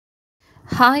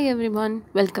Hi every one,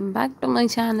 welcome back to my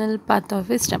channel path of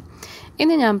wisdom.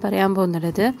 ഇന്ന് ഞാൻ പറയാൻ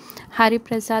പോകുന്നത്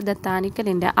ഹരിപ്രസാദ്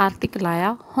അത്താനിക്കലിൻ്റെ ആർട്ടിക്കിളായ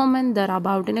ഹോം ആൻഡ് ദർ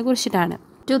അബൌട്ടിനെ കുറിച്ചിട്ടാണ്.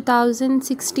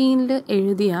 2016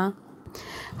 എഴുതിയ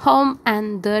ഹോം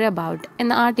ആൻഡ് ദർ അബൌട്ട്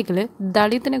എന്ന ആർട്ടിക്കിൾ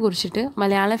ദളിത്തിനെ കുറിച്ചിട്ട്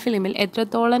മലയാള ഫിലിമിൽ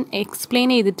എത്രത്തോളം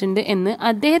എക്സ്പ്ലെയിൻ ചെയ്തിട്ടുണ്ട് എന്ന്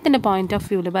അദ്ദേഹത്തിൻ്റെ പോയിൻ്റ് ഓഫ്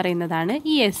വ്യൂവിൽ പറയുന്നതാണ്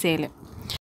ഈ എസ്സേയിൽ.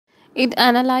 It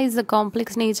analyzes the complex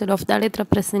nature of Dalit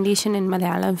representation in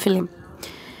Malayalam film.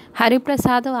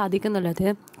 Hariprasad വാദിക്കുന്നുള്ളത്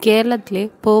കേരളത്തിലെ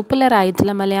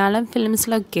പോപ്പുലറായിട്ടുള്ള മലയാളം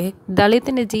ഫിലിംസിലൊക്കെ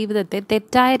ദളിത്തിൻ്റെ ജീവിതത്തെ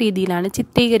തെറ്റായ രീതിയിലാണ്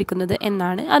ചിത്രീകരിക്കുന്നത്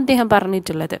എന്നാണ് അദ്ദേഹം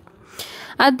പറഞ്ഞിട്ടുള്ളത്.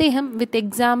 അദ്ദേഹം വിത്ത്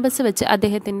എക്സാമ്പിൾസ് വെച്ച്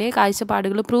അദ്ദേഹത്തിൻ്റെ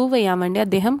കാഴ്ചപ്പാടുകൾ പ്രൂവ് ചെയ്യാൻ വേണ്ടി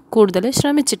അദ്ദേഹം കൂടുതൽ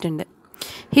ശ്രമിച്ചിട്ടുണ്ട്.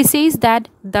 ഹി സേസ്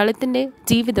ദാറ്റ് ദളിത്തിൻ്റെ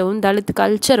ജീവിതവും ദളിത്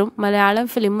കൾച്ചറും മലയാളം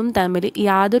ഫിലിമും തമ്മിൽ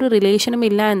യാതൊരു റിലേഷനും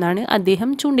ഇല്ല എന്നാണ്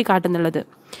അദ്ദേഹം ചൂണ്ടിക്കാട്ടുന്നുള്ളത്.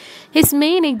 His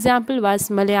main example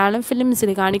was Malayalam ഫിലിംസിൽ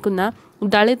കാണിക്കുന്ന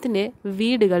ദളിത്തിൻ്റെ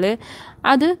വീടുകൾ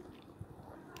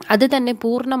അത് തന്നെ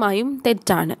പൂർണ്ണമായും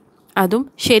തെറ്റാണ്. അതും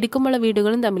ശരിക്കുമുള്ള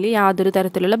വീടുകളും തമ്മിൽ യാതൊരു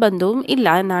തരത്തിലുള്ള ബന്ധവും ഇല്ല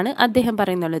എന്നാണ് അദ്ദേഹം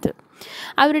പറയുന്നുള്ളത്.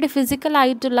 അവരുടെ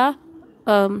ഫിസിക്കലായിട്ടുള്ള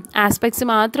ആസ്പെക്ട്സ്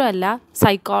മാത്രമല്ല,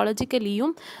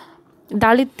 സൈക്കോളജിക്കലിയും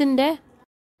ദളിത്തിൻ്റെ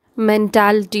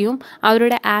മെൻറ്റാലിറ്റിയും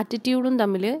അവരുടെ ആറ്റിറ്റ്യൂഡും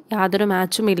തമ്മിൽ യാതൊരു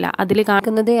മാച്ചുമില്ല. അതിൽ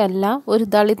കാണിക്കുന്നതേ അല്ല ഒരു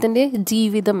ദളിത്തിൻ്റെ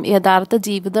ജീവിതം, യഥാർത്ഥ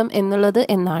ജീവിതം എന്നുള്ളത്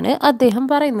എന്നാണ് അദ്ദേഹം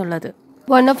പറയുന്നുള്ളത്.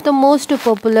 One of the most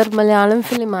popular Malayalam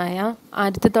ഫിലിമായ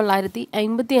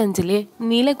 1955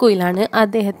 നീലക്കുയിലാണ്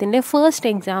അദ്ദേഹത്തിൻ്റെ ഫസ്റ്റ്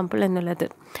എക്സാമ്പിൾ എന്നുള്ളത്.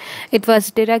 It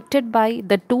was directed by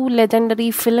the two legendary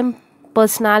film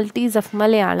personalities of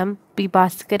Malayalam, P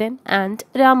Bhaskaran and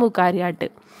Ramu Kariat.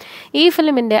 ഈ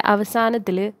ഫിലിമിൻ്റെ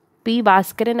അവസാനത്തിൽ പി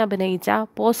ഭാസ്കരൻ അഭിനയിച്ച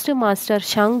പോസ്റ്റ് മാസ്റ്റർ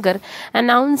ശങ്കർ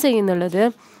അനൗൺസ് ചെയ്യുന്നുള്ളത്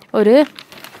ഒരു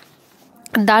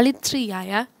ദളിത്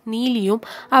സ്ത്രീയായ നീലിയും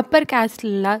അപ്പർ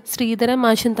കാസ്റ്റിലുള്ള ശ്രീധരൻ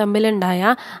മാഷും തമ്മിലുണ്ടായ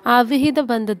അവിഹിത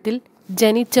ബന്ധത്തിൽ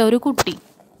ജനിച്ച ഒരു കുട്ടി.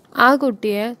 ആ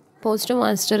കുട്ടിയെ പോസ്റ്റ്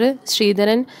മാസ്റ്റർ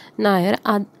ശ്രീധരൻ നായർ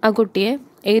ആ കുട്ടിയെ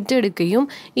ഏറ്റെടുക്കുകയും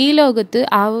ഈ ലോകത്ത്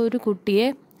ആ ഒരു കുട്ടിയെ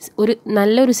ഒരു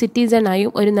നല്ലൊരു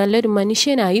സിറ്റിസണായും ഒരു നല്ലൊരു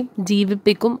മനുഷ്യനായും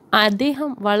ജീവിപ്പിക്കും, അദ്ദേഹം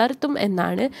വളർത്തും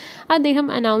എന്നാണ് അദ്ദേഹം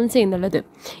അനൗൺസ് ചെയ്യുന്നുള്ളത്.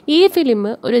 ഈ ഫിലിം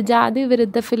ഒരു ജാതി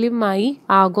വിരുദ്ധ ഫിലിമായി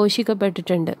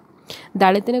ആഘോഷിക്കപ്പെട്ടിട്ടുണ്ട്.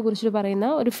 ദളിത്തിനെ കുറിച്ച് പറയുന്ന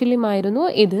ഒരു ഫിലിമായിരുന്നു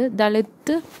ഇത്.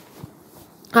 ദളിത്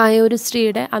ആയ ഒരു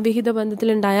സ്ത്രീയുടെ അവിഹിത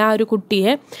ബന്ധത്തിലുണ്ടായ ആ ഒരു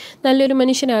കുട്ടിയെ നല്ലൊരു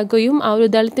മനുഷ്യനാക്കുകയും ആ ഒരു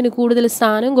ദളിത്തിന് കൂടുതൽ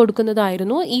സ്ഥാനം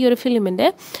കൊടുക്കുന്നതായിരുന്നു ഈ ഒരു ഫിലിമിൻ്റെ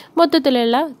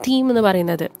മൊത്തത്തിലുള്ള തീം എന്ന്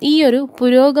പറയുന്നത്. ഈ ഒരു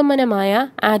പുരോഗമനമായ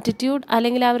ആറ്റിറ്റ്യൂഡ്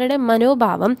അല്ലെങ്കിൽ അവരുടെ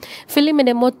മനോഭാവം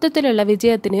ഫിലിമിൻ്റെ മൊത്തത്തിലുള്ള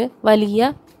വിജയത്തിന്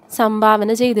വലിയ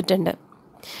സംഭാവന ചെയ്തിട്ടുണ്ട്.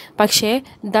 പക്ഷേ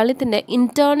ദളിത്തിൻ്റെ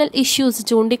ഇൻറ്റേർണൽ ഇഷ്യൂസ്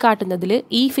ചൂണ്ടിക്കാട്ടുന്നതിൽ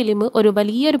ഈ ഫിലിം ഒരു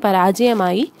വലിയൊരു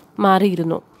പരാജയമായി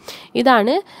മാറിയിരുന്നു.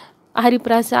 ഇതാണ്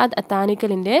ഹരിപ്രസാദ്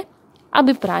അത്താനിക്കലിൻ്റെ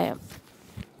അഭിപ്രായം.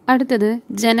 അടുത്തത്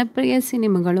ജനപ്രിയ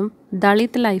സിനിമകളും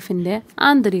ദളിത് ലൈഫിൻ്റെ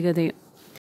ആന്തരികതയും.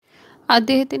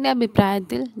 അദ്ദേഹത്തിൻ്റെ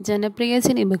അഭിപ്രായത്തിൽ ജനപ്രിയ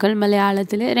സിനിമകൾ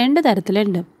മലയാളത്തിൽ 2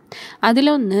 തരത്തിലുണ്ട്.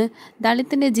 അതിലൊന്ന്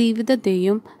ദളിത്തിൻ്റെ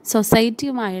ജീവിതത്തെയും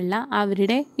സൊസൈറ്റിയുമായുള്ള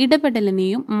അവരുടെ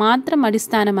ഇടപെടലിനെയും മാത്രം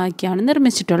അടിസ്ഥാനമാക്കിയാണ്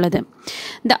നിർമ്മിച്ചിട്ടുള്ളത്.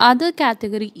 The other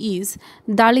category is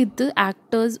Dalit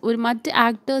actors ഒരു മറ്റ്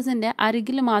ആക്ടേഴ്സിൻ്റെ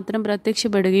അരികിൽ മാത്രം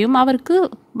പ്രത്യക്ഷപ്പെടുകയും അവർക്ക്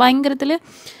ഭയങ്കരത്തിൽ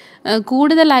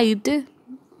കൂടുതലായിട്ട്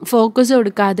ഫോക്കസ്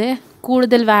കൊടുക്കാതെ,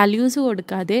 കൂടുതൽ വാല്യൂസ്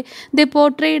കൊടുക്കാതെ, ദേ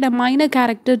portrayed A minor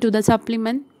character to the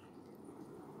supplement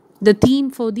the theme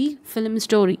for the film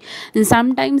story.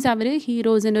 Sometimes അവർ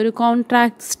ഹീറോസിൻ്റെ ഒരു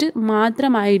കോൺട്രാസ്റ്റ്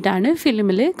മാത്രമായിട്ടാണ്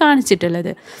ഫിലിമിൽ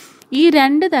കാണിച്ചിട്ടുള്ളത്. ഈ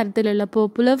 2 തരത്തിലുള്ള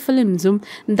പോപ്പുലർ ഫിലിംസും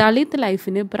ദളിത്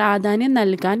ലൈഫിന് പ്രാധാന്യം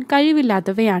നൽകാൻ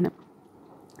കഴിവില്ലാത്തവയാണ്.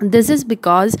 ദിസ് ഈസ്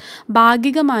ബിക്കോസ്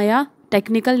ഭാഗികമായ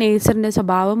ടെക്നിക്കൽ നേച്ചറിൻ്റെ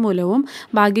സ്വഭാവം മൂലവും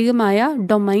ഭാഗികമായ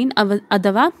ഡൊമൈൻ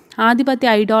അഥവാ ആധിപത്യ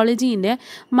ഐഡിയോളജീൻ്റെ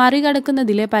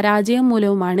മറികടക്കുന്നതിലെ പരാജയം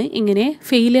മൂലവുമാണ് ഇങ്ങനെ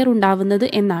ഫെയിലിയർ ഉണ്ടാവുന്നത്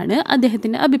എന്നാണ്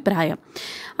അദ്ദേഹത്തിൻ്റെ അഭിപ്രായം.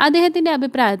 അദ്ദേഹത്തിൻ്റെ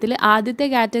അഭിപ്രായത്തിൽ ആദ്യത്തെ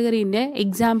കാറ്റഗറീൻ്റെ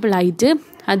എക്സാമ്പിളായിട്ട്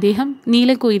അദ്ദേഹം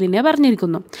നീലക്കുയിലിനെ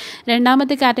പറഞ്ഞിരിക്കുന്നു.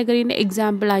 രണ്ടാമത്തെ കാറ്റഗറീൻ്റെ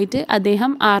എക്സാമ്പിളായിട്ട്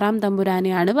അദ്ദേഹം ആറാം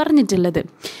തമ്പുരാനെയാണ് പറഞ്ഞിട്ടുള്ളത്.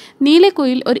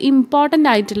 നീലക്കുയിൽ ഒരു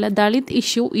ഇമ്പോർട്ടൻ്റ് ആയിട്ടുള്ള ദളിത്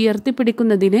ഇഷ്യൂ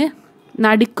ഉയർത്തിപ്പിടിക്കുന്നതിന്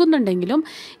നടിക്കുന്നുണ്ടെങ്കിലും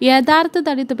യഥാർത്ഥ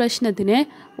ദളിത് പ്രശ്നത്തിനെ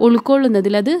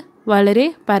ഉൾക്കൊള്ളുന്നതിൽ അത് വളരെ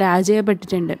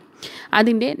പരാജയപ്പെട്ടിട്ടുണ്ട്.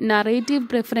 അതിൻ്റെ നറേറ്റീവ്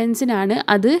പ്രിഫറൻസിനാണ്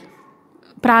അത്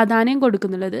പ്രാധാന്യം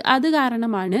കൊടുക്കുന്നുള്ളത്. അത്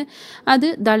കാരണമാണ് അത്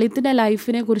ദളിത്തിൻ്റെ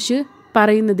ലൈഫിനെ കുറിച്ച്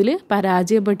പറയുന്നതിൽ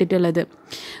പരാജയപ്പെട്ടിട്ടുള്ളത്.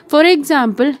 ഫോർ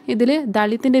എക്സാമ്പിൾ, ഇതിൽ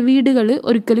ദളിത്തിൻ്റെ വീടുകൾ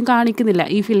ഒരിക്കലും കാണിക്കുന്നില്ല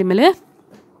ഈ ഫിലിമിൽ.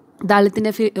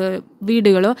 ദളിത്തിൻ്റെ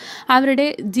വീടുകളോ അവരുടെ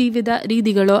ജീവിത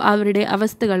രീതികളോ അവരുടെ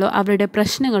അവസ്ഥകളോ അവരുടെ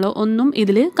പ്രശ്നങ്ങളോ ഒന്നും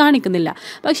ഇതിൽ കാണിക്കുന്നില്ല.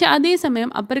 പക്ഷെ അതേസമയം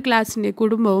അപ്പർ ക്ലാസ്സിൻ്റെ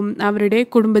കുടുംബവും അവരുടെ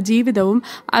കുടുംബജീവിതവും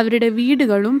അവരുടെ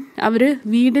വീടുകളും അവർ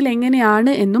വീട്ടിൽ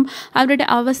എങ്ങനെയാണ് എന്നും അവരുടെ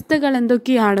അവസ്ഥകൾ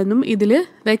എന്തൊക്കെയാണെന്നും ഇതിൽ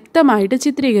വ്യക്തമായിട്ട്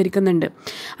ചിത്രീകരിക്കുന്നുണ്ട്.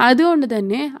 അതുകൊണ്ട്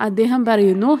തന്നെ അദ്ദേഹം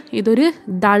പറയുന്നു ഇതൊരു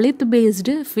ദളിത്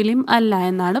ബേസ്ഡ് ഫിലിം അല്ല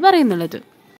എന്നാണ് പറയുന്നുള്ളത്.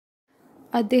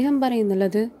 അദ്ദേഹം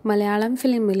പറയുന്നുള്ളത് മലയാളം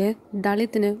ഫിലിമിൽ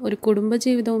ദളിത്തിന് ഒരു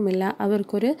കുടുംബജീവിതവുമില്ല,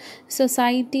 അവർക്കൊരു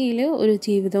സൊസൈറ്റിയിൽ ഒരു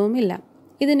ജീവിതവുമില്ല.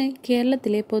 ഇതിന്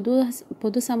കേരളത്തിലെ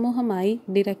പൊതുസമൂഹമായി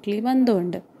ഡയറക്റ്റ്ലി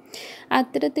ബന്ധമുണ്ട്.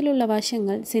 അത്തരത്തിലുള്ള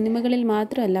വശങ്ങൾ സിനിമകളിൽ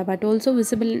മാത്രമല്ല but also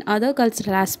visible in other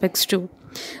cultural aspects to.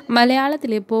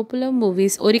 മലയാളത്തിലെ പോപ്പുലർ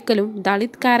മൂവീസ് ഒരിക്കലും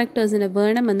ദളിത് ക്യാരക്ടേഴ്സിന്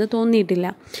വേണമെന്ന് തോന്നിയിട്ടില്ല.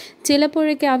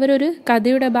 ചിലപ്പോഴൊക്കെ അവരൊരു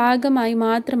കഥയുടെ ഭാഗമായി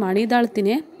മാത്രമാണ് ഈ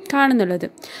ദളിത്തിനെ കാണുന്നുള്ളത്.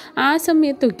 ആ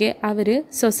സമയത്തൊക്കെ അവർ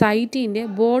സൊസൈറ്റീൻ്റെ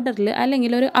ബോർഡറിൽ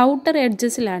അല്ലെങ്കിൽ ഒരു outer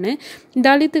എഡ്ജസിലാണ്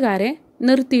ദളിതുകാരെ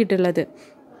നിർത്തിയിട്ടുള്ളത്.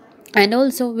 And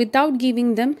also without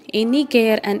giving them any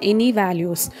care and any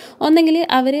values. ഒന്നെങ്കിൽ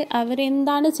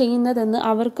അവരെന്താണ് ചെയ്യുന്നതെന്ന്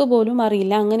അവർക്ക് പോലും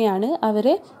അറിയില്ല, അങ്ങനെയാണ്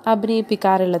അവരെ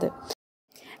അഭിനയിപ്പിക്കാറുള്ളത്.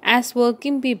 ആസ്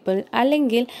വർക്കിംഗ് പീപ്പിൾ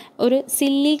അല്ലെങ്കിൽ ഒരു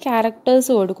സില്ലി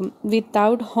ക്യാരക്ടേഴ്സ് കൊടുക്കും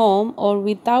without home or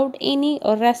without any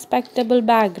respectable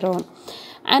background.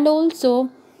 And also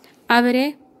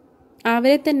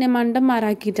അവരെ തന്നെ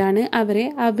മണ്ടന്മാരാക്കിയിട്ടാണ് അവരെ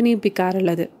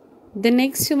അഭിനയിപ്പിക്കാറുള്ളത്. ദ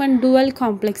നെക്സ്റ്റ് വൺ ഡുവൽ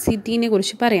കോംപ്ലക്സിറ്റീനെ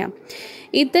കുറിച്ച് പറയാം.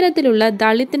 ഇത്തരത്തിലുള്ള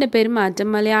ദളിത്തിൻ്റെ പെരുമാറ്റം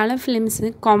മലയാളം ഫിലിംസിന്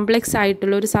കോംപ്ലക്സ്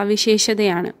ആയിട്ടുള്ള ഒരു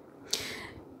സവിശേഷതയാണ്.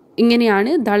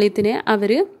 ഇങ്ങനെയാണ് ദളിത്തിനെ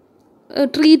അവർ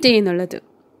ട്രീറ്റ് ചെയ്യുന്നുള്ളത്.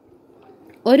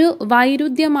 ഒരു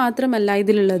വൈരുദ്ധ്യം മാത്രമല്ല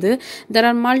ഇതിലുള്ളത്, ദർ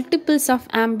ആർ മൾട്ടിപ്പിൾസ് ഓഫ്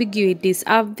ആംബിഗ്യൂയിറ്റീസ്.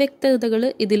 അവ്യക്തതകൾ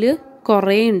ഇതിൽ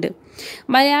കുറേയുണ്ട്.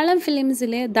 മലയാളം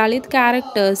ഫിലിംസിലെ ദളിത്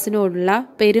ക്യാരക്ടേഴ്സിനോടുള്ള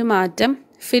പെരുമാറ്റം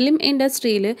ഫിലിം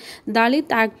ഇൻഡസ്ട്രിയിൽ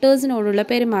ദളിത് ആക്ടേഴ്സിനോടുള്ള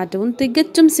പെരുമാറ്റവും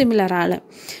തികച്ചും സിമിലറാണ്.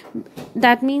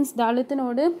 That means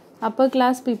ദളിത്തിനോട് upper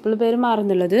class people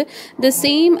പെരുമാറുന്നുള്ളത് the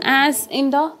same as in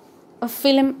the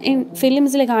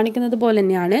ഫിലിംസിൽ കാണിക്കുന്നത് പോലെ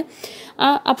തന്നെയാണ്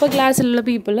അപ്പർ ക്ലാസ്സിലുള്ള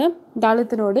പീപ്പിൾ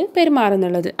ദളിത്തിനോട്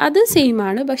പെരുമാറുന്നുള്ളത്. അത്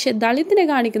സെയിമാണ്, പക്ഷെ ദളിത്തിനെ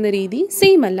കാണിക്കുന്ന രീതി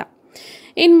സെയിം അല്ല.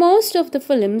 ഇൻ മോസ്റ്റ് ഓഫ് ദ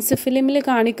ഫിലിമിൽ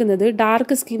കാണിക്കുന്നത്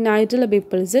ഡാർക്ക് സ്കിൻ ആയിട്ടുള്ള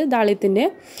പീപ്പിൾസ്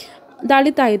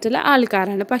ദളിതായിട്ടുള്ള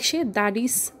ആൾക്കാരാണ്. പക്ഷേ that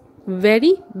is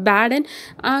very bad. And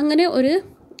അങ്ങനെ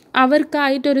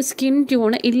അവർക്കായിട്ടൊരു സ്കിൻ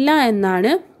ട്യൂൺ ഇല്ല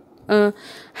എന്നാണ്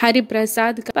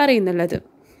ഹരിപ്രസാദ് പറയുന്നുള്ളത്.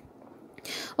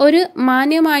 ഒരു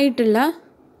മാന്യമായിട്ടുള്ള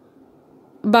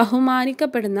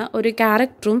ബഹുമാനിക്കപ്പെടുന്ന ഒരു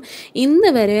ക്യാരക്ടറും ഇന്ന്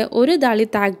വരെ ഒരു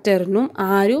ദളിത് ആക്ടറിനും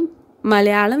ആരും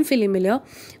മലയാളം ഫിലിമിലോ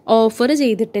ഓഫർ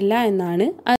ചെയ്തിട്ടില്ല എന്നാണ്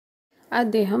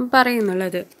അദ്ദേഹം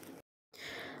പറയുന്നുള്ളത്.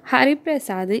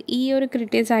 ഹരിപ്രസാദ് ഈ ഒരു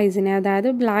ക്രിറ്റിസൈസിനെ, അതായത്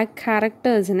ബ്ലാക്ക്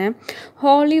ക്യാരക്ടേഴ്സിനെ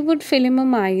ഹോളിവുഡ്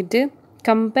ഫിലിമുമായിട്ട്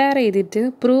കമ്പയർ ചെയ്തിട്ട്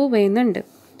പ്രൂവ് ചെയ്യുന്നുണ്ട്.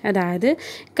 അതായത്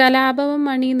കലാഭവൻ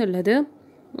മണി എന്നുള്ളത്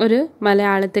ഒരു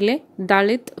മലയാളത്തിലെ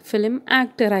ദളിത് ഫിലിം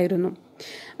ആക്ടറായിരുന്നു.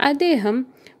 അദ്ദേഹം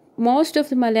മോസ്റ്റ്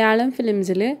ഓഫ് ദി മലയാളം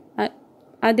ഫിലിംസിൽ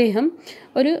അദ്ദേഹം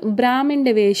ഒരു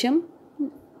ബ്രാഹ്മിൻ്റെ വേഷം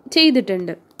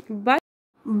ചെയ്തിട്ടുണ്ട്.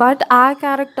 ബട്ട് ആ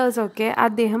ക്യാരക്ടേഴ്സൊക്കെ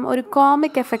അദ്ദേഹം ഒരു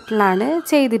കോമിക് എഫക്റ്റിലാണ്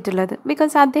ചെയ്തിട്ടുള്ളത്.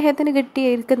 ബിക്കോസ് അദ്ദേഹത്തിന്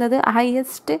കിട്ടിയിരിക്കുന്നത്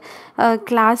ഹയസ്റ്റ്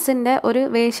ക്ലാസ്സിൻ്റെ ഒരു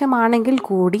വേഷമാണെങ്കിൽ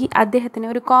കൂടി അദ്ദേഹത്തിന്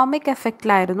ഒരു കോമിക്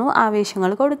എഫക്റ്റിലായിരുന്നു ആ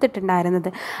വേഷങ്ങൾ കൊടുത്തിട്ടുണ്ടായിരുന്നത്.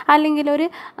 അല്ലെങ്കിൽ ഒരു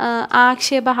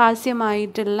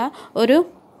ആക്ഷേപഹാസ്യമായിട്ടുള്ള ഒരു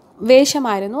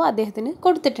വേഷമായിരുന്നു അദ്ദേഹത്തിന്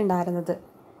കൊടുത്തിട്ടുണ്ടായിരുന്നത്.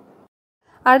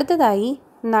 അടുത്തതായി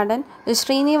നടൻ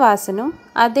ശ്രീനിവാസനും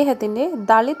അദ്ദേഹത്തിൻ്റെ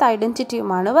ദളിത്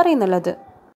ഐഡൻറ്റിറ്റിയുമാണ് പറയുന്നുള്ളത്.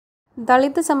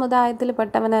 ദളിത്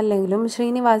സമുദായത്തിൽപ്പെട്ടവനല്ലെങ്കിലും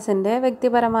ശ്രീനിവാസൻ്റെ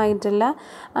വ്യക്തിപരമായിട്ടുള്ള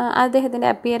അദ്ദേഹത്തിൻ്റെ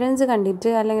അപ്പിയറൻസ് കണ്ടിട്ട്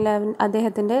അല്ലെങ്കിൽ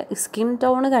അദ്ദേഹത്തിൻ്റെ സ്കിൻ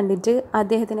ടോൺ കണ്ടിട്ട്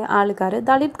അദ്ദേഹത്തിന് ആൾക്കാർ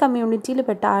ദളിത്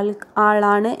കമ്മ്യൂണിറ്റിയിൽപ്പെട്ട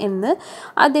ആളാണ് എന്ന്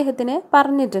അദ്ദേഹത്തിന്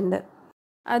പറഞ്ഞിട്ടുണ്ട്.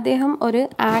 അദ്ദേഹം ഒരു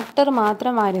ആക്ടർ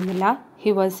മാത്രമായിരുന്നില്ല,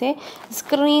 he was A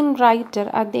screen writer.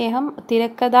 അദ്ദേഹം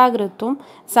തിരക്കഥാകൃത്തും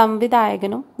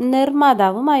സംവിധായകനും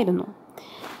നിർമ്മാതാവുമായിരുന്നു.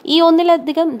 ഈ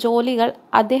ഒന്നിലധികം ജോലികൾ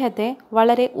അദ്ദേഹത്തെ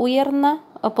വളരെ ഉയർന്ന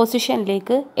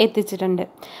പൊസിഷനിലേക്ക് എത്തിച്ചിട്ടുണ്ട്.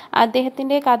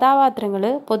 അദ്ദേഹത്തിൻ്റെ കഥാപാത്രങ്ങൾ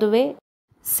പൊതുവെ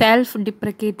self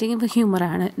ഡിപ്രിക്കേറ്റിംഗ്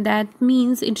ഹ്യൂമറാണ്. That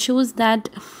means it shows that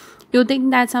you think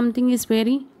that something is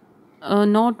very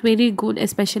not very good,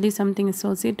 especially something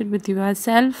associated with your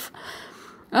self.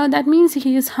 That means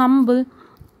he is humble.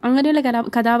 അങ്ങനെയുള്ള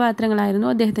കഥാപാത്രങ്ങളായിരുന്നു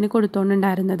അദ്ദേഹത്തിന്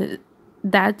കൊടുത്തുകൊണ്ടുണ്ടായിരുന്നത്.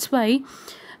 That's why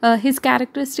his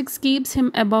characteristics keeps him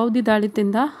above the Dalit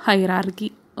in the hierarchy.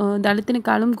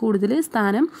 ദളിത്തിനേക്കാളും കൂടുതൽ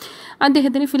സ്ഥാനം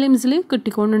അദ്ദേഹത്തിന് ഫിലിംസിൽ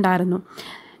കിട്ടിക്കൊണ്ടുണ്ടായിരുന്നു.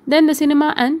 Then the cinema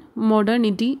and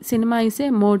modernity. Cinema is A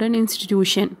modern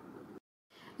institution.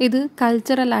 ഇത്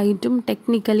കൾച്ചറലായിട്ടും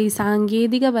technically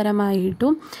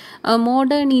സാങ്കേതികപരമായിട്ടും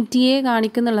മോഡേണിറ്റിയെ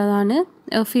കാണിക്കുന്നുള്ളതാണ്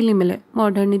ഫിലിമിൽ.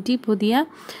 Modernity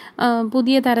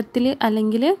പുതിയ തരത്തിൽ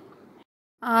അല്ലെങ്കിൽ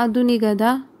ആധുനികത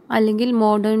അല്ലെങ്കിൽ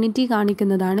മോഡേണിറ്റി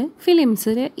കാണിക്കുന്നതാണ്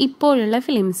ഫിലിംസിൽ ഇപ്പോഴുള്ള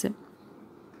ഫിലിംസ്.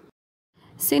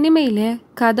 സിനിമയിലെ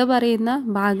കഥ പറയുന്ന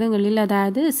ഭാഗങ്ങളിൽ,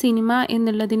 അതായത് സിനിമ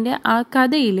എന്നുള്ളതിൻ്റെ ആ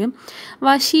കഥയിൽ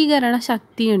വശീകരണ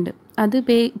ശക്തിയുണ്ട്. അത്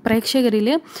പ്രേക്ഷകരിൽ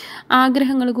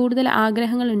കൂടുതൽ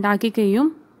ആഗ്രഹങ്ങൾ ഉണ്ടാക്കുകയും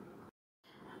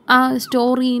ആ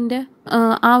സ്റ്റോറീൻ്റെ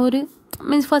ആ ഒരു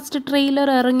ഫസ്റ്റ് ട്രെയിലർ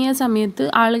ഇറങ്ങിയ സമയത്ത്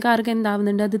ആൾക്കാർക്ക്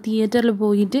എന്താവുന്നുണ്ട്, അത് തിയേറ്ററിൽ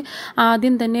പോയിട്ട്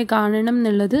ആദ്യം തന്നെ കാണണം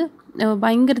എന്നുള്ളത്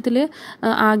ഭയങ്കരത്തിൽ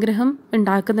ആഗ്രഹം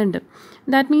ഉണ്ടാക്കുന്നുണ്ട്.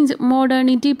 ദാറ്റ് മീൻസ്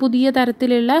മോഡേണിറ്റി പുതിയ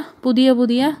തരത്തിലുള്ള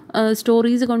പുതിയ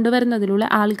സ്റ്റോറീസ് കൊണ്ടുവരുന്നതിലൂടെ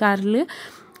ആൾക്കാരിൽ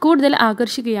കൂടുതൽ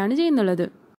ആകർഷിക്കുകയാണ് ചെയ്യുന്നുള്ളത്.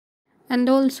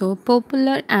 And also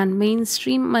popular and main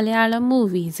stream Malayalam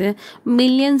movies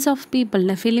millions of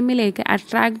പീപ്പിളിനെ ഫിലിമിലേക്ക്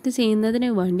attract ചെയ്യുന്നതിന്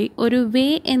വേണ്ടി ഒരു വേ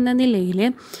എന്ന നിലയിൽ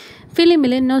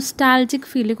ഫിലിമിൽ നൊസ്റ്റാൾജിക്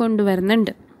ഫീൽ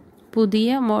കൊണ്ടുവരുന്നുണ്ട്.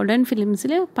 പുതിയ മോഡേൺ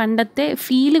ഫിലിംസിൽ പണ്ടത്തെ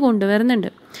ഫീൽ കൊണ്ടുവരുന്നുണ്ട്.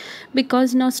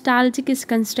 Because nostalgic is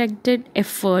constructed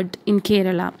effort in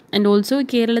Kerala and also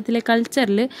കേരളത്തിലെ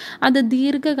കൾച്ചറിൽ അത്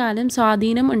ദീർഘകാലം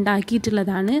സ്വാധീനം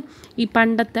ഉണ്ടാക്കിയിട്ടുള്ളതാണ്. ഈ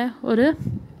പണ്ടത്തെ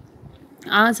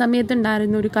ആ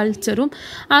സമയത്തുണ്ടായിരുന്ന ഒരു കൾച്ചറും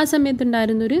ആ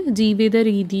സമയത്തുണ്ടായിരുന്നൊരു ജീവിത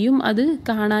രീതിയും അത്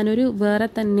കാണാനൊരു വേറെ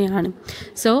തന്നെയാണ്.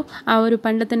 സോ ആ ഒരു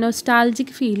പണ്ടത്തെ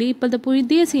നൊസ്റ്റാൾജിക് ഫീൽ ഇപ്പോഴത്തെ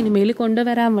പുതിയ സിനിമയിൽ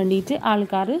കൊണ്ടുവരാൻ വേണ്ടിയിട്ട്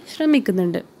ആൾക്കാർ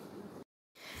ശ്രമിക്കുന്നുണ്ട്.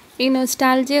 ഈ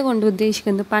നൊസ്റ്റാൾജിയ കൊണ്ട്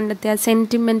ഉദ്ദേശിക്കുന്നത് പണ്ടത്തെ ആ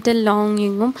സെൻറ്റിമെൻ്റൽ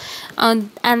ലോങ്ങിങ്ങും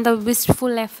ആൻഡ് ദ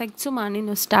വിസ്റ്റ്ഫുൾ എഫക്ട്സുമാണ് ഈ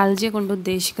നൊസ്റ്റാൾജിയ കൊണ്ട്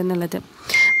ഉദ്ദേശിക്കുന്നുള്ളത്.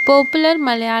 പോപ്പുലർ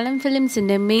മലയാളം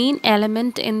ഫിലിംസിൻ്റെ മെയിൻ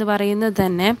എലമെൻറ്റ് എന്ന് പറയുന്നത്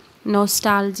തന്നെ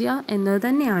നൊസ്റ്റാൾജിയ എന്നത്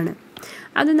തന്നെയാണ്.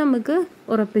 അത് നമുക്ക്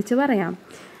ഉറപ്പിച്ച് പറയാം.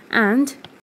 ആൻഡ്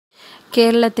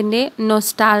കേരളത്തിൻ്റെ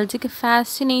നൊസ്റ്റാൾജിക്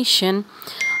ഫാസിനേഷൻ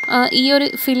ഈ ഒരു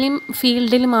ഫിലിം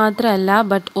ഫീൽഡിൽ മാത്രമല്ല,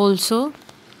 but also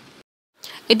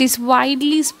it is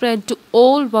widely spread to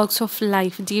all works of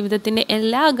life. ജീവിതത്തിൻ്റെ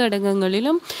എല്ലാ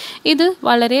ഘടകങ്ങളിലും ഇത്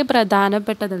വളരെ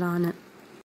പ്രധാനപ്പെട്ടതാണ്.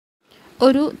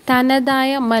 ഒരു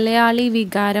തനതായ മലയാളി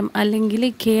വികാരം അല്ലെങ്കിൽ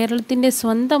കേരളത്തിൻ്റെ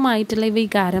സ്വന്തമായിട്ടുള്ള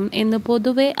വികാരം എന്ന്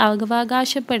പൊതുവെ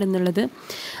അവകാശപ്പെടുന്നുള്ളത്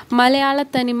മലയാള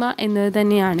തനിമ എന്നത്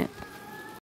തന്നെയാണ്.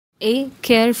 A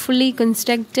carefully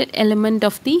constructed element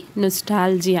of the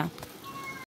nostalgia.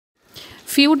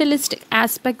 ഫ്യൂഡലിസ്റ്റിക്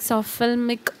aspects of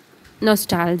Filmic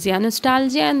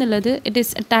nostalgia എന്നുള്ളത് it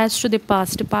is attached to the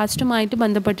പാസ്റ്റുമായിട്ട്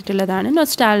ബന്ധപ്പെട്ടിട്ടുള്ളതാണ്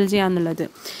nostalgia എന്നുള്ളത്.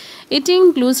 It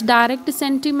includes direct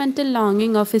sentimental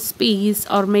ലോങ്ങിങ് of A space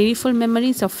or മെരിഫുൾ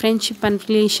memories of friendship and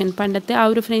relation. പണ്ടത്തെ ആ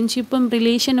ഒരു ഫ്രണ്ട്ഷിപ്പും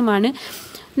റിലേഷനുമാണ്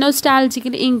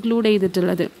നൊസ്റ്റാൾജിക്കിൽ ഇൻക്ലൂഡ്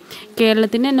ചെയ്തിട്ടുള്ളത്.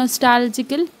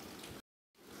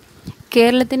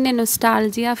 കേരളത്തിൻ്റെ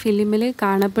nostalgia ഫിലിമിൽ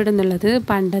കാണപ്പെടുന്നുള്ളത്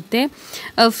പണ്ടത്തെ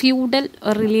feudal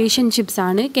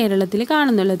റിലേഷൻഷിപ്സാണ് കേരളത്തിൽ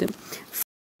കാണുന്നുള്ളത്.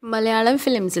 മലയാളം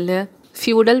ഫിലിംസിൽ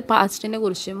ഫ്യൂഡൽ പാസ്റ്റിനെ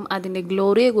കുറിച്ചും അതിൻ്റെ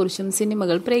ഗ്ലോറിയെക്കുറിച്ചും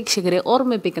സിനിമകൾ പ്രേക്ഷകരെ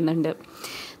ഓർമ്മിപ്പിക്കുന്നുണ്ട്.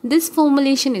 This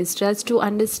formulation is just to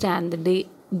understand the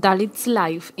Dalit's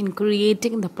life in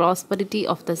creating the prosperity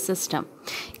of the system.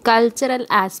 Cultural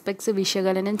aspects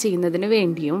വിശകലനം ചെയ്യുന്നതിന്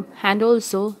വേണ്ടിയും and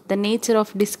also the nature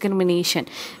of discrimination,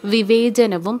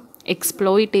 വിവേചനവും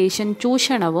എക്സ്പ്ലോയിറ്റേഷൻ,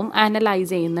 ചൂഷണവും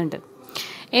അനലൈസ് ചെയ്യുന്നുണ്ട്.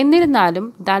 എന്നിരുന്നാലും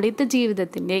ദളിത്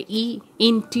ജീവിതത്തിൻ്റെ ഈ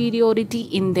ഇൻറ്റീരിയോറിറ്റി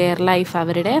ഇൻ ദെയർ ലൈഫ്,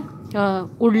 അവരുടെ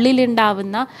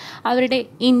ഉള്ളിലുണ്ടാവുന്ന അവരുടെ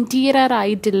ഇൻറ്റീരിയർ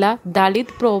ആയിട്ടുള്ള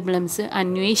ദളിത് പ്രോബ്ലംസ്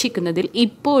അന്വേഷിക്കുന്നതിൽ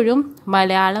ഇപ്പോഴും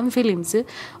മലയാളം ഫിലിംസ്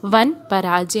വൻ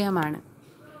പരാജയമാണ്.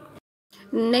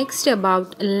 Next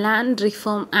about land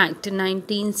reform act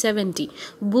 1970,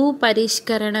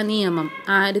 ഭൂപരിഷ്കരണ നിയമം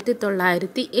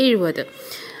 1970.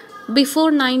 ബിഫോർ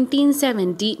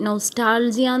 1970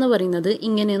 നൊസ്റ്റാൾജിയ എന്ന് പറയുന്നത്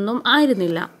ഇങ്ങനെയൊന്നും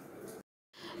ആയിരുന്നില്ല.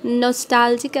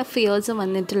 നൊസ്റ്റാൾജിക് അഫെയേഴ്സ്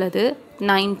വന്നിട്ടുള്ളത്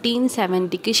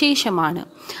 1970 ശേഷമാണ്,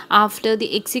 after the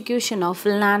execution of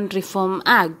land reform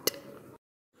act.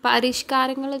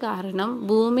 പരിഷ്കാരങ്ങൾ കാരണം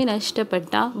ഭൂമി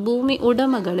നഷ്ടപ്പെട്ട ഭൂമി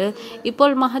ഉടമകൾ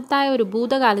ഇപ്പോൾ മഹത്തായ ഒരു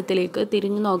ഭൂതകാലത്തിലേക്ക്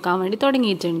തിരിഞ്ഞു നോക്കാൻ വേണ്ടി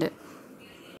തുടങ്ങിയിട്ടുണ്ട്.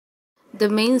 The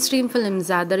mainstream films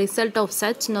are the result of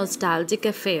such nostalgic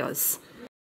affairs.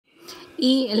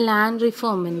 ഈ ലാൻഡ്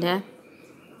റിഫോമിൻ്റെ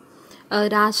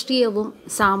രാഷ്ട്രീയവും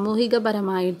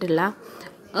സാമൂഹികപരമായിട്ടുള്ള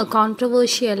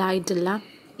കോൺട്രവേഴ്ഷ്യലായിട്ടുള്ള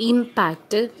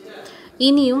ഇമ്പാക്റ്റ്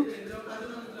ഇനിയും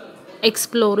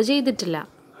എക്സ്പ്ലോർ ചെയ്തിട്ടില്ല.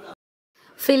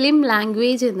 ഫിലിം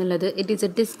ലാംഗ്വേജ് എന്നുള്ളത് it is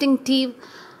A distinctive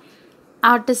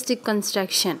artistic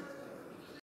construction.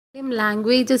 Film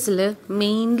ലാംഗ്വേജസിൽ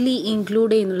mainly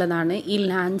include ചെയ്യുന്നുള്ളതാണ് ഈ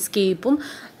ലാൻഡ്സ്കേപ്പും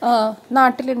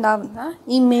നാട്ടിലുണ്ടാകുന്ന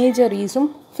ഇമേജറീസും.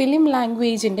 ഫിലിം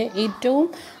ലാംഗ്വേജിൻ്റെ ഏറ്റവും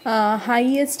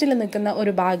ഹയസ്റ്റിൽ നിൽക്കുന്ന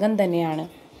ഒരു ഭാഗം തന്നെയാണ്.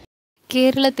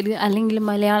 കേരളത്തിൽ അല്ലെങ്കിൽ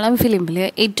മലയാളം ഫിലിമിൽ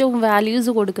ഏറ്റവും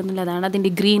വാല്യൂസ് കൊടുക്കുന്നുള്ളതാണ്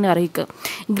അതിൻ്റെ ഗ്രീനറിക്ക്.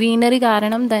 ഗ്രീനറി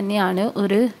കാരണം തന്നെയാണ്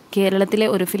ഒരു കേരളത്തിലെ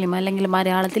ഒരു ഫിലിം അല്ലെങ്കിൽ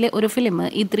മലയാളത്തിലെ ഒരു ഫിലിം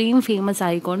ഇത്രയും ഫേമസ്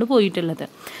ആയിക്കൊണ്ട് പോയിട്ടുള്ളത്,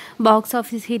 ബോക്സ്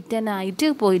ഓഫീസ് ഹിറ്റനായിട്ട്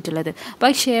പോയിട്ടുള്ളത്.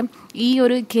 പക്ഷേ ഈ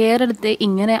ഒരു കേരളത്തെ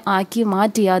ഇങ്ങനെ ആക്കി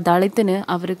മാറ്റിയ ദളിത്തിന്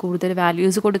അവർ കൂടുതൽ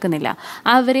വാല്യൂസ് കൊടുക്കുന്നില്ല.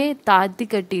 അവരെ താഴ്ത്തി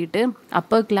കെട്ടിയിട്ട്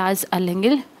അപ്പർ ക്ലാസ്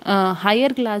അല്ലെങ്കിൽ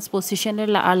ഹയർ ക്ലാസ്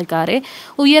പൊസിഷനിലുള്ള ആൾക്കാരെ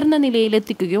ഉയർന്ന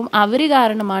നിലയിലെത്തിക്കുകയും അവർ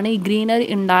കാരണമാണ് ഈ ഗ്രീനറി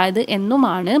ഉണ്ടായത്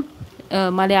എന്നുമാണ്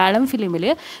മലയാളം ഫിലിമിൽ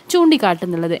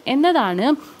ചൂണ്ടിക്കാട്ടുന്നുള്ളത് എന്നതാണ്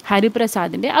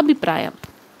ഹരിപ്രസാദിൻ്റെ അഭിപ്രായം.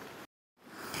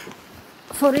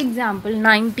 ഫോർ എക്സാമ്പിൾ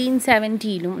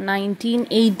 1970-ലും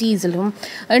 1980-ലും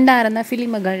ഉണ്ടായിരുന്ന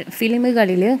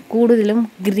ഫിലിമുകളിൽ കൂടുതലും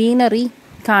ഗ്രീനറി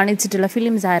കാണിച്ചിട്ടുള്ള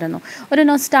ഫിലിംസ് ആയിരുന്നു. ഒരു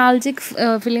നൊസ്റ്റാൾജിക്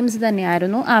ഫിലിംസ്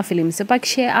തന്നെയായിരുന്നു ആ ഫിലിംസ്.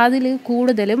 പക്ഷേ അതിൽ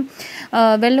കൂടുതലും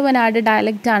വെള്ളുവനാട്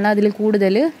ഡയലക്റ്റാണ് അതിൽ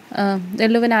കൂടുതൽ,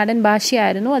 വെള്ളുവനാടൻ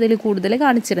ഭാഷയായിരുന്നു അതിൽ കൂടുതൽ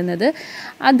കാണിച്ചിരുന്നത്.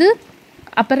 അത്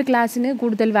അപ്പർ ക്ലാസ്സിന്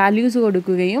കൂടുതൽ വാല്യൂസ്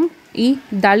കൊടുക്കുകയും ഈ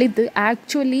ദളിത്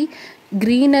ആക്ച്വലി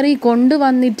ഗ്രീനറി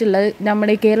കൊണ്ടുവന്നിട്ടുള്ള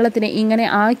നമ്മുടെ കേരളത്തിനെ ഇങ്ങനെ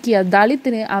ആക്കിയ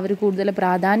ദളിത്തിന് അവർ കൂടുതൽ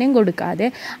പ്രാധാന്യം കൊടുക്കാതെ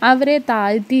അവരെ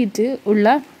താഴ്ത്തിയിട്ട്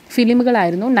ഉള്ള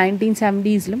ഫിലിമുകളായിരുന്നു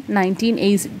 1970-ലും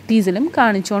 1980-ലും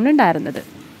കാണിച്ചുകൊണ്ടുണ്ടായിരുന്നത്.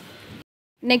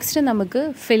 നെക്സ്റ്റ് നമുക്ക്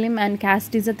ഫിലിം ആൻഡ്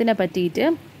കാസ്റ്റിസത്തിനെ പറ്റിയിട്ട്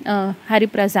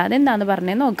ഹരിപ്രസാദ് എന്താണെന്ന്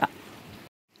പറഞ്ഞ് നോക്കാം.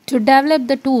 To develop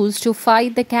the tools to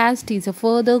fight the caste is a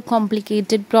further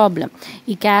complicated problem.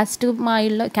 ഈ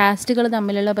കാസ്റ്റുകൾ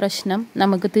തമ്മിലുള്ള പ്രശ്നം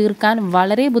നമുക്ക് തീർക്കാൻ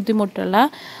വളരെ ബുദ്ധിമുട്ടുള്ള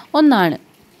ഒന്നാണ്.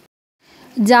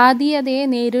 ജാതീയതയെ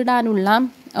നേരിടാനുള്ള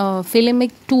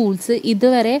ഫിലിമിക് ടൂൾസ്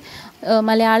ഇതുവരെ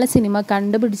മലയാള സിനിമ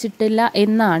കണ്ടുപിടിച്ചിട്ടില്ല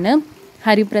എന്നാണ്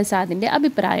ഹരിപ്രസാദിൻ്റെ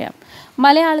അഭിപ്രായം.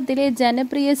 മലയാളത്തിലെ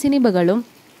ജനപ്രിയ സിനിമകളും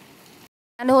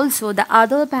and also the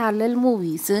other parallel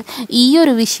movies ഈ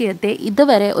ഒരു വിഷയത്തെ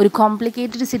ഇതുവരെ ഒരു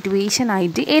കോംപ്ലിക്കേറ്റഡ് സിറ്റുവേഷൻ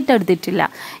ആയിട്ട് ഏറ്റെടുത്തിട്ടില്ല.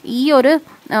 ഈ ഒരു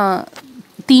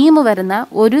തീം വരുന്ന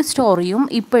ഒരു സ്റ്റോറിയും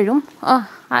ഇപ്പോഴും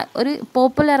ഒരു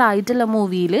പോപ്പുലർ ആയിട്ടുള്ള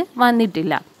മൂവിയിൽ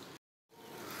വന്നിട്ടില്ല.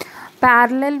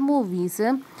 പാരലൽ മൂവീസ്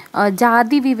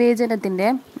ജാതി വിവേചനത്തിൻ്റെ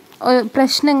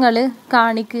പ്രശ്നങ്ങൾ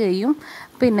കാണിക്കുകയും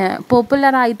പിന്നെ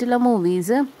പോപ്പുലർ ആയിട്ടുള്ള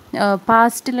മൂവീസ്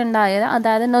പാസ്റ്റിലുണ്ടായ,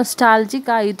 അതായത്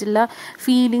നൊസ്റ്റാൾജിക് ആയിട്ടുള്ള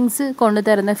ഫീലിങ്സ്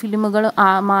കൊണ്ടുതരുന്ന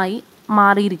ഫിലിമുകളുമായി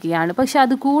മാറിയിരിക്കുകയാണ്. പക്ഷെ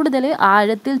അത് കൂടുതൽ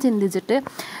ആഴത്തിൽ ചിന്തിച്ചിട്ട്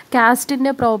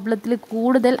കാസ്റ്റിൻ്റെ പ്രോബ്ലത്തിൽ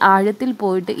കൂടുതൽ ആഴത്തിൽ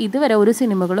പോയിട്ട് ഇതുവരെ ഒരു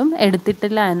സിനിമകളും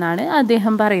എടുത്തിട്ടില്ല എന്നാണ്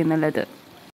അദ്ദേഹം പറയുന്നുള്ളത്.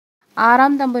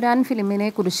 ആറാം തമ്പുരാൻ ഫിലിമിനെ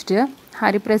കുറിച്ചിട്ട്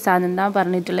ഹരിപ്രസാദ് എന്താ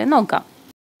പറഞ്ഞിട്ടുള്ളത് നോക്കാം.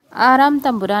 ആറാം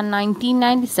തമ്പുരാൻ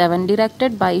 1997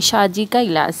 ഡയറക്റ്റഡ് ബൈ ഷാജി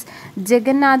കൈലാസ്.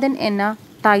 ജഗന്നാഥൻ എന്ന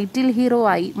ടൈറ്റിൽ ഹീറോ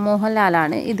ആയി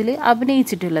മോഹൻലാലാണ് ഇതിൽ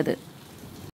അഭിനയിച്ചിട്ടുള്ളത്.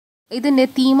 ഇതിൻ്റെ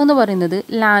തീം എന്ന് പറയുന്നത്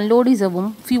ലാൻഡ് ലോഡിസവും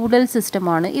ഫ്യൂഡൽ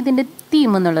സിസ്റ്റമാണ് ഇതിൻ്റെ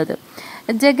തീം എന്നുള്ളത്.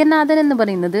 ജഗന്നാഥൻ എന്ന്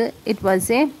പറയുന്നത്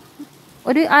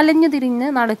ഒരു അലഞ്ഞു തിരിഞ്ഞ്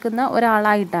നടക്കുന്ന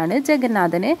ഒരാളായിട്ടാണ്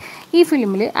ജഗന്നാഥന് ഈ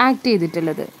ഫിലിമിൽ ആക്ട്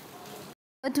ചെയ്തിട്ടുള്ളത്.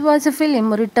 It was A film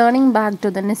returning back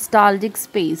to the nostalgic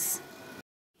space.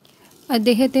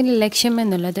 അദ്ദേഹത്തിൻ്റെ ലക്ഷ്യം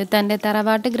എന്നുള്ളത് തൻ്റെ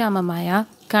തറവാട്ട് ഗ്രാമമായ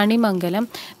കണിമംഗലം,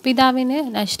 പിതാവിന്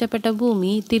നഷ്ടപ്പെട്ട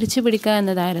ഭൂമി തിരിച്ചു പിടിക്കുക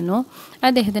എന്നതായിരുന്നു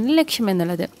അദ്ദേഹത്തിൻ്റെ ലക്ഷ്യം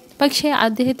എന്നുള്ളത്. പക്ഷേ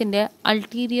അദ്ദേഹത്തിൻ്റെ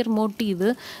ulterior motive,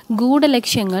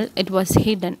 ഗൂഢലക്ഷ്യങ്ങൾ, it was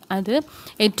hidden. അത്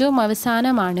ഏറ്റവും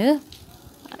അവസാനമാണ്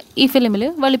ഈ ഫിലിമിൽ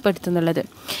വെളിപ്പെടുത്തുന്നുള്ളത്.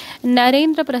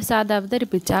 നരേന്ദ്രപ്രസാദ്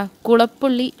അവതരിപ്പിച്ച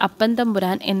കുളപ്പുള്ളി അപ്പൻ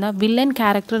തമ്പുരാൻ എന്ന വില്ലൻ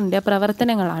ക്യാരക്ടറിൻ്റെ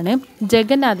പ്രവർത്തനങ്ങളാണ്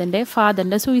ജഗന്നാഥൻ്റെ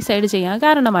ഫാദറിൻ്റെ സൂയിസൈഡ് ചെയ്യാൻ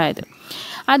കാരണമായത്.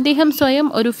 അദ്ദേഹം സ്വയം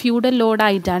ഒരു ഫ്യൂഡൽ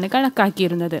ലോഡായിട്ടാണ്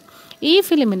കണക്കാക്കിയിരുന്നത്. ഈ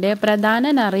ഫിലിമിൻ്റെ പ്രധാന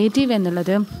നറേറ്റീവ്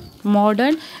എന്നുള്ളത്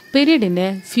മോഡേൺ പീരീഡിൻ്റെ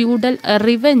ഫ്യൂഡൽ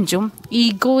റിവെഞ്ചും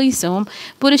ഈഗോയിസവും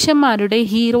പുരുഷന്മാരുടെ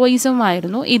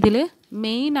ഹീറോയിസവുമായിരുന്നു ഇതിൽ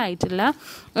മെയിനായിട്ടുള്ള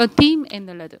തീം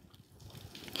എന്നുള്ളത്.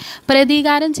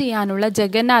 പ്രതികാരം ചെയ്യാനുള്ള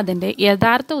ജഗന്നാഥൻ്റെ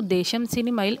യഥാർത്ഥ ഉദ്ദേശം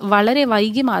സിനിമയിൽ വളരെ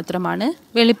വൈകി മാത്രമാണ്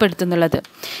വെളിപ്പെടുത്തുന്നുള്ളത്.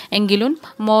 എങ്കിലും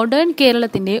മോഡേൺ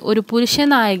കേരളത്തിൻ്റെ ഒരു പുരുഷ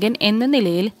നായകൻ എന്ന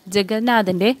നിലയിൽ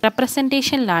ജഗന്നാഥൻ്റെ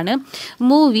റെപ്രസെൻറ്റേഷനിലാണ്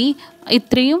മൂവി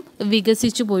ഇത്രയും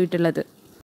വികസിച്ചു പോയിട്ടുള്ളത്.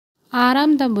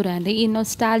 ആറാം തമ്പുരാൻ്റെ ഈ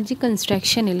നൊസ്റ്റാൾജിക്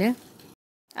കൺസ്ട്രക്ഷനിൽ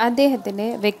അദ്ദേഹത്തിൻ്റെ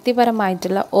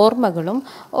വ്യക്തിപരമായിട്ടുള്ള ഓർമ്മകളും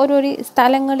ഓരോരോ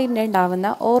സ്ഥലങ്ങളിൽ ഉണ്ടാവുന്ന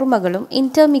ഓർമ്മകളും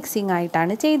ഇൻ്റർമിക്സിംഗ്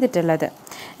ആയിട്ടാണ് ചെയ്തിട്ടുള്ളത്.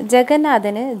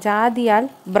 ജഗന്നാഥന് ജാതിയാൽ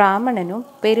ബ്രാഹ്മണനും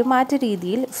പെരുമാറ്റ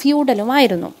രീതിയിൽ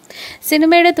ഫ്യൂഡലുമായിരുന്നു.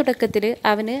 സിനിമയുടെ തുടക്കത്തിൽ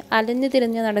അവന് അലഞ്ഞു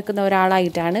തിരിഞ്ഞ് നടക്കുന്ന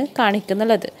ഒരാളായിട്ടാണ്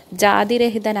കാണിക്കുന്നുള്ളത്.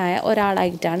 ജാതിരഹിതനായ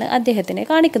ഒരാളായിട്ടാണ് അദ്ദേഹത്തിനെ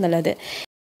കാണിക്കുന്നുള്ളത്.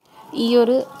 ഈ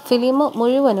ഒരു ഫിലിം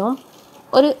മുഴുവനും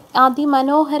ഒരു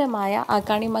അതിമനോഹരമായ ആ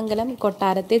കണിമംഗലം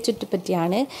കൊട്ടാരത്തെ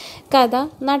ചുറ്റിപ്പറ്റിയാണ് കഥ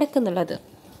നടക്കുന്നുള്ളത്.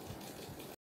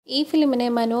 ഈ ഫിലിമിനെ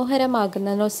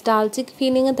മനോഹരമാക്കുന്ന നൊസ്റ്റാൾജിക്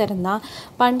ഫീലിംഗ് തരുന്ന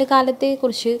പണ്ട്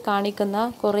കാലത്തെക്കുറിച്ച് കാണിക്കുന്ന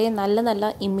കുറേ നല്ല നല്ല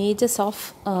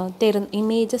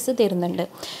ഇമേജസ് തരുന്നുണ്ട്.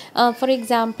 For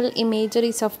example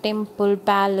imageries of temple,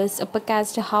 palace, upper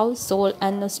cast house soul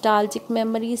and nostalgic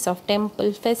memories of temple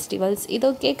festivals.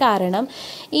 ഇതൊക്കെ കാരണം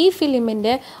ഈ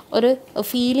ഫിലിമിൻ്റെ ഒരു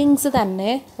ഫീലിങ്സ്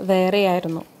തന്നെ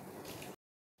വേറെയായിരുന്നു.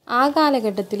 ആ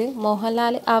കാലഘട്ടത്തിൽ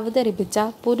മോഹൻലാൽ അവതരിപ്പിച്ച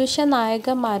പുരുഷ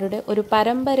നായകന്മാരുടെ ഒരു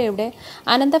പരമ്പരയുടെ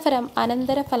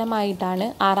അനന്തരഫലമായിട്ടാണ്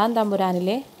ആറാം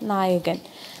തമ്പുരാനിലെ നായകൻ.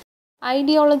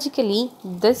 Ideologically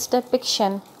this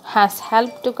depiction has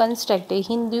helped to construct a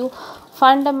Hindu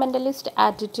fundamentalist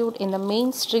attitude in the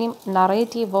mainstream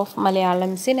narrative of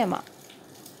Malayalam cinema.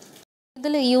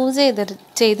 ഇതിൽ യൂസ്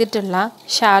ചെയ്തിട്ടുള്ള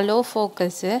ഷാലോ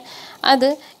ഫോക്കസ് അത്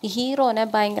ഹീറോനെ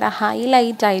ഭയങ്കര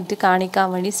ഹൈലൈറ്റായിട്ട് കാണിക്കാൻ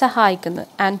വേണ്ടി സഹായിക്കുന്നു.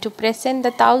 And to present the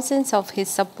thousands of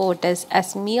his supporters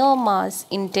as mere mass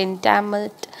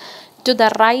ഇൻറ്റെൻറ്റാമറ്റ് to the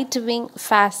right wing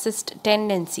fascist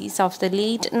tendencies of the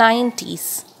late 90s.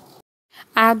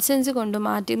 Absence കൊണ്ട്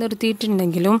മാറ്റി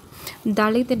നിർത്തിയിട്ടുണ്ടെങ്കിലും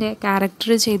ദളിതിൻ്റെ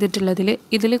character ചെയ്തിട്ടുള്ളതിൽ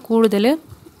ഇതിൽ കൂടുതൽ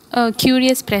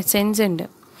ക്യൂരിയസ് പ്രസൻസ് ഉണ്ട്.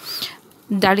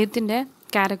 ദളിത്തിൻ്റെ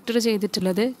ക്യാരക്ടർ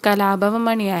ചെയ്തിട്ടുള്ളത് കലാഭവൻ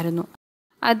മണിയായിരുന്നു.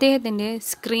 അദ്ദേഹത്തിൻ്റെ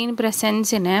സ്ക്രീൻ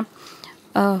പ്രസൻസിനെ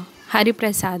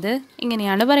ഹരിപ്രസാദ്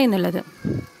ഇങ്ങനെയാണ് പറയുന്നുള്ളത്.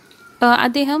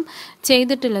 അദ്ദേഹം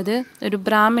ചെയ്തിട്ടുള്ളത് ഒരു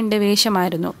ബ്രാഹ്മിൻ്റെ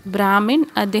വേഷമായിരുന്നു. ബ്രാഹ്മിൻ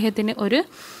അദ്ദേഹത്തിന് ഒരു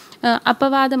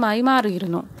അപവാദമായി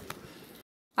മാറിയിരുന്നു.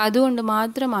 അതുകൊണ്ട്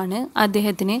മാത്രമാണ്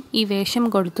അദ്ദേഹത്തിന് ഈ വേഷം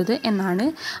കൊടുത്തത് എന്നാണ്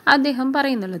അദ്ദേഹം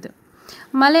പറയുന്നുള്ളത്.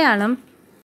 Malayalam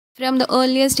from the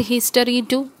earliest history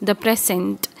to the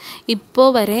present, ഇപ്പോൾ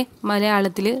വരെ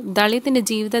മലയാളത്തിൽ ദളിത്തിൻ്റെ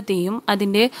ജീവിതത്തെയും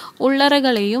അതിൻ്റെ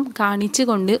ഉള്ളറകളെയും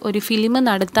കാണിച്ചുകൊണ്ട് ഒരു ഫിലിം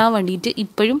നടത്താൻ വേണ്ടിയിട്ട്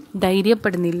ഇപ്പോഴും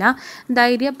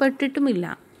ധൈര്യപ്പെട്ടിട്ടുമില്ല.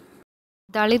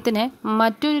 ദളിത്തിനെ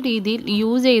മറ്റൊരു രീതിയിൽ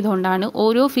യൂസ് ചെയ്തുകൊണ്ടാണ്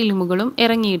ഓരോ ഫിലിമുകളും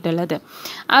ഇറങ്ങിയിട്ടുള്ളത്.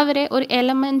 അവരെ ഒരു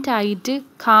എലമെൻ്റായിട്ട്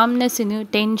കാംനെസ്സിന്,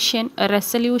 tension,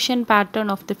 resolution pattern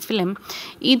of the film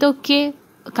ഇതൊക്കെ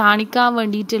കാണിക്കാൻ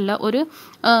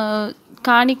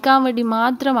വേണ്ടി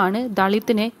മാത്രമാണ്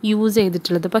ദളിത്തിനെ യൂസ്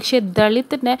ചെയ്തിട്ടുള്ളത്. പക്ഷേ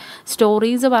ദളിത്തിൻ്റെ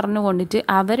സ്റ്റോറീസ് പറഞ്ഞുകൊണ്ടിട്ട്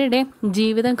അവരുടെ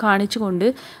ജീവിതം കാണിച്ചുകൊണ്ട്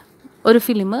ഒരു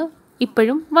ഫിലിം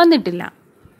ഇപ്പോഴും വന്നിട്ടില്ല.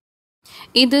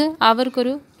 ഇത്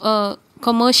അവർക്കൊരു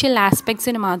കൊമേഴ്ഷ്യൽ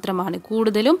ആസ്പെക്ട്സിന് മാത്രമാണ്,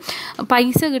 കൂടുതലും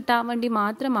പൈസ കിട്ടാൻ വേണ്ടി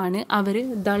മാത്രമാണ് അവർ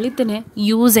ദളിത്തിനെ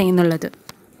യൂസ് ചെയ്യുന്നുള്ളത്.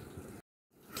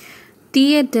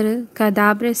 തിയേറ്റർ,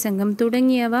 കഥാപ്രസംഗം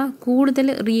തുടങ്ങിയവ കൂടുതൽ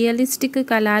റിയലിസ്റ്റിക്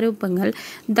കലാരൂപങ്ങൾ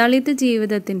ദളിത്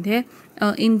ജീവിതത്തിൻ്റെ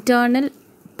ഇൻറ്റേർണൽ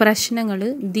പ്രശ്നങ്ങൾ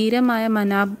ധീരമായ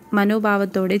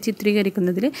മനോഭാവത്തോടെ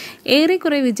ചിത്രീകരിക്കുന്നതിൽ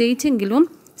ഏറെക്കുറെ വിജയിച്ചെങ്കിലും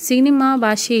സിനിമ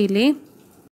ഭാഷയിലെ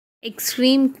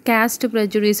extreme cast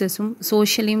പ്രജുഡീസസും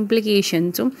social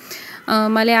ഇംപ്ലിക്കേഷൻസും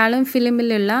Malayalam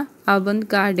ഫിലിമിലുള്ള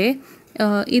avant-guard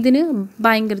ഇതിന്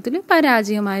ഭയങ്കരത്തിൽ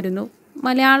പരാജയമായിരുന്നു.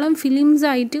 മലയാളം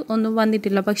ഫിലിംസായിട്ട് ഒന്നും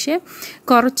വന്നിട്ടില്ല, പക്ഷേ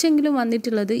കുറച്ചെങ്കിലും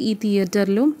വന്നിട്ടുള്ളത് ഈ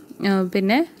തിയേറ്ററിലും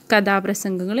പിന്നെ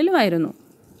കഥാപ്രസംഗങ്ങളിലുമായിരുന്നു.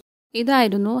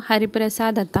 ഇതായിരുന്നു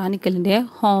ഹരിപ്രസാദ് അത്താനിക്കലിൻ്റെ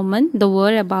ഹോമൻ ദ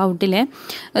വേൾഡ് അബൌട്ടിലെ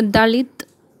ദളിത്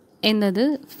എന്നത്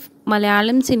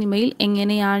മലയാളം സിനിമയിൽ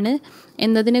എങ്ങനെയാണ്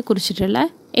എന്നതിനെ കുറിച്ചിട്ടുള്ള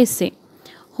essay.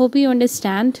 Hope you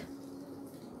understand.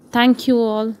 Thank you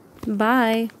all.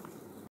 By.